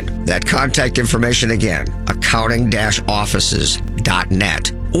 763-786-0639. That contact information again,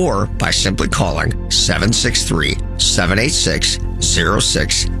 accounting-offices.net, or by simply calling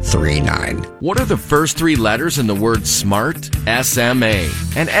 763-786-0639. What are the first three letters in the word SMART? SMA.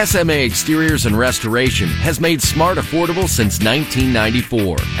 And SMA Exteriors and Restoration has made smart affordable since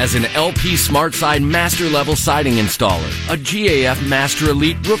 1994. As an LP SmartSide Master Level Siding Installer, a GAF Master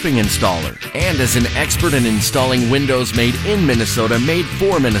Elite Roofing Installer, and as an expert in installing windows made in Minnesota, made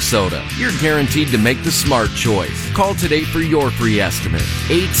for Minnesota, you're guaranteed to make the smart choice. Call today for your free estimate.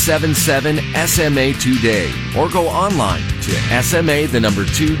 877-SMA today, or go online to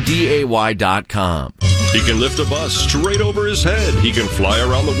SMA2DAY.com. He can lift a bus straight over his head. He can fly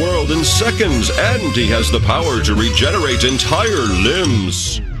around the world in seconds, and he has the power to regenerate entire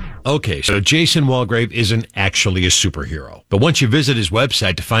limbs. Okay, so Jason Walgrave isn't actually a superhero. But once you visit his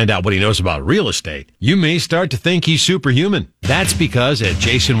website to find out what he knows about real estate, you may start to think he's superhuman. That's because at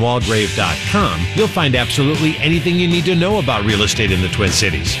jasonwalgrave.com, you'll find absolutely anything you need to know about real estate in the Twin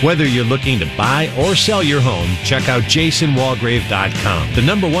Cities. Whether you're looking to buy or sell your home, check out jasonwalgrave.com, the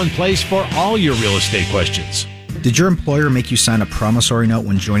 #1 place for all your real estate questions. Did your employer make you sign a promissory note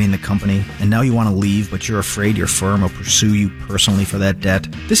when joining the company, and now you want to leave, but you're afraid your firm will pursue you personally for that debt?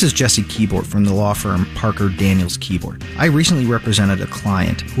 This is Jesse Keyboard from the law firm Parker Daniels Keyboard. I recently represented a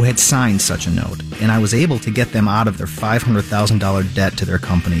client who had signed such a note, and I was able to get them out of their $500,000 debt to their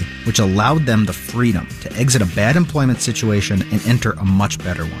company, which allowed them the freedom to exit a bad employment situation and enter a much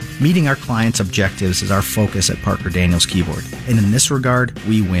better one. Meeting our clients' objectives is our focus at Parker Daniels Keyboard, and in this regard,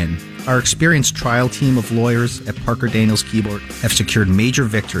 we win. Our experienced trial team of lawyers at Parker Daniels Keyboard have secured major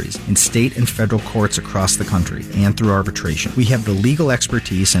victories in state and federal courts across the country and through arbitration. We have the legal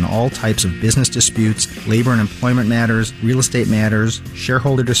expertise in all types of business disputes, labor and employment matters, real estate matters,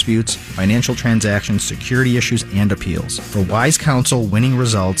 shareholder disputes, financial transactions, security issues, and appeals. For wise counsel, winning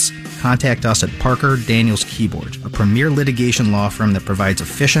results, contact us at Parker Daniels Keyboard, a premier litigation law firm that provides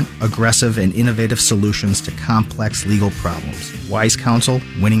efficient, aggressive, and innovative solutions to complex legal problems. Wise counsel,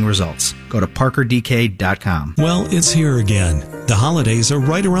 winning results. results. Go to parkerdk.com. Well, it's here again. The holidays are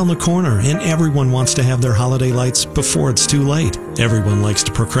right around the corner, and everyone wants to have their holiday lights before it's too late. Everyone likes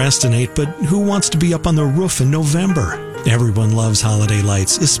to procrastinate, but who wants to be up on the roof in November? Everyone loves holiday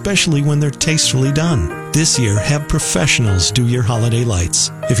lights, especially when they're tastefully done. This year, have professionals do your holiday lights.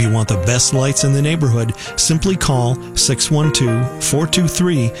 If you want the best lights in the neighborhood, simply call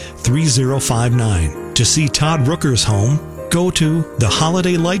 612-423-3059. To see Todd Rooker's home, go to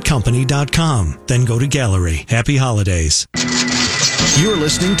theholidaylightcompany.com. Then go to Gallery. Happy holidays. You're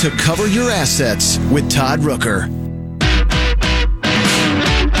listening to Cover Your Assets with Todd Rooker.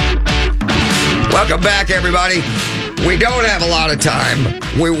 Welcome back, everybody. We don't have a lot of time.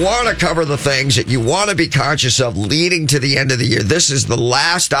 We want to cover the things that you want to be conscious of leading to the end of the year. This is the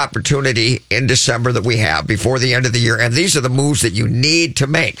last opportunity in December that we have before the end of the year, and these are the moves that you need to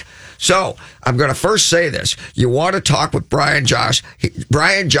make. So I'm going to first say this. You want to talk with Brian Jass.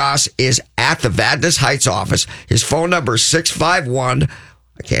 Brian Jass is at the Vadnais Heights office. His phone number is 651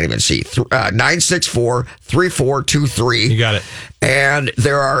 I can't even see. 964-3423. You got it. And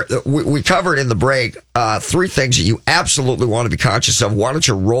there are, we covered in the break, 3 things that you absolutely want to be conscious of. Why don't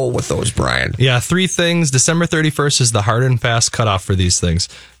you roll with those, Brian? Yeah, 3 things. December 31st is the hard and fast cutoff for these things.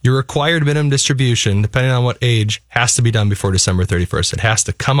 Your required minimum distribution, depending on what age, has to be done before December 31st. It has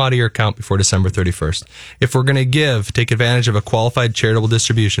to come out of your account before December 31st. If we're going to take advantage of a qualified charitable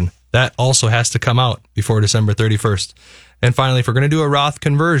distribution, that also has to come out before December 31st. And finally, if we're going to do a Roth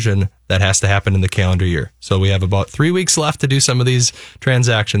conversion, that has to happen in the calendar year. So we have about 3 weeks left to do some of these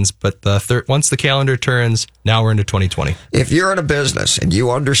transactions. But once the calendar turns, now we're into 2020. If you're in a business and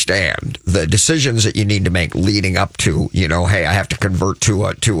you understand the decisions that you need to make leading up to, hey, I have to convert to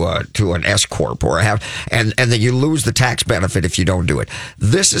an S corp, or and then you lose the tax benefit if you don't do it.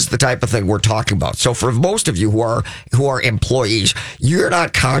 This is the type of thing we're talking about. So for most of you who are employees, you're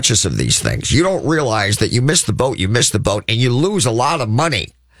not conscious of these things. You don't realize that you missed the boat, and you lose a lot of money.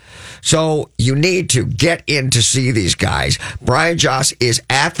 So you need to get in to see these guys. Brian Jass is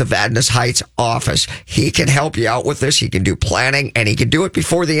at the Vadnais Heights office. He can help you out with this. He can do planning, and he can do it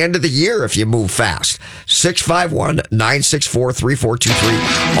before the end of the year if you move fast.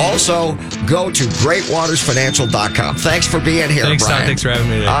 651-964-3423. Also, go to GreatWatersFinancial.com. Thanks for being here, Thanks, Brian. Tom. Thanks for having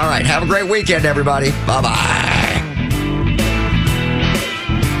me today. All right. Have a great weekend, everybody. Bye-bye.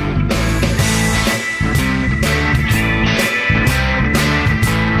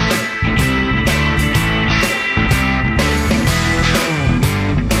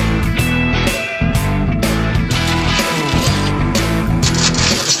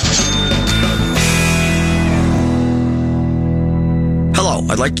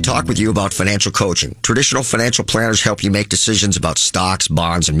 I'd like to talk with you about financial coaching. Traditional financial planners help you make decisions about stocks,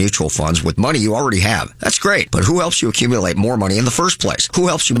 bonds, and mutual funds with money you already have. That's great, but who helps you accumulate more money in the first place? Who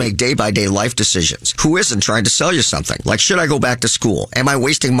helps you make day-by-day life decisions? Who isn't trying to sell you something? Like, should I go back to school? Am I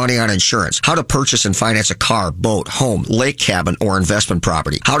wasting money on insurance? How to purchase and finance a car, boat, home, lake cabin, or investment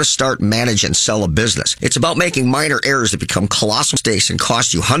property? How to start, manage, and sell a business? It's about making minor errors that become colossal mistakes and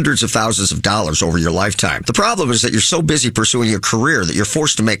cost you hundreds of thousands of dollars over your lifetime. The problem is that you're so busy pursuing your career that you're forced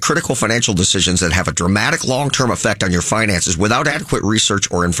to make critical financial decisions that have a dramatic long-term effect on your finances without adequate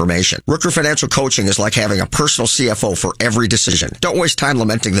research or information. Rooker Financial Coaching is like having a personal CFO for every decision. Don't waste time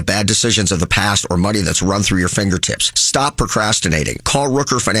lamenting the bad decisions of the past or money that's run through your fingertips. Stop procrastinating. Call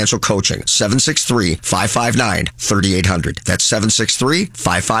Rooker Financial Coaching, 763-559-3800. That's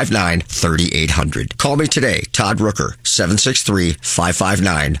 763-559-3800. Call me today, Todd Rooker,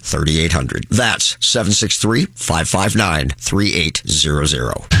 763-559-3800. That's 763-559-3800.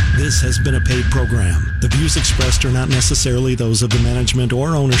 This has been a paid program. The views expressed are not necessarily those of the management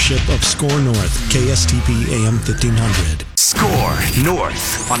or ownership of Score North, KSTP AM 1500. Score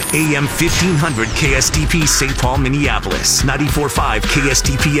North on AM 1500 KSTP St. Paul, Minneapolis, 94.5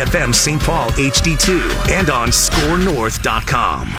 KSTP FM St. Paul HD2, and on scorenorth.com.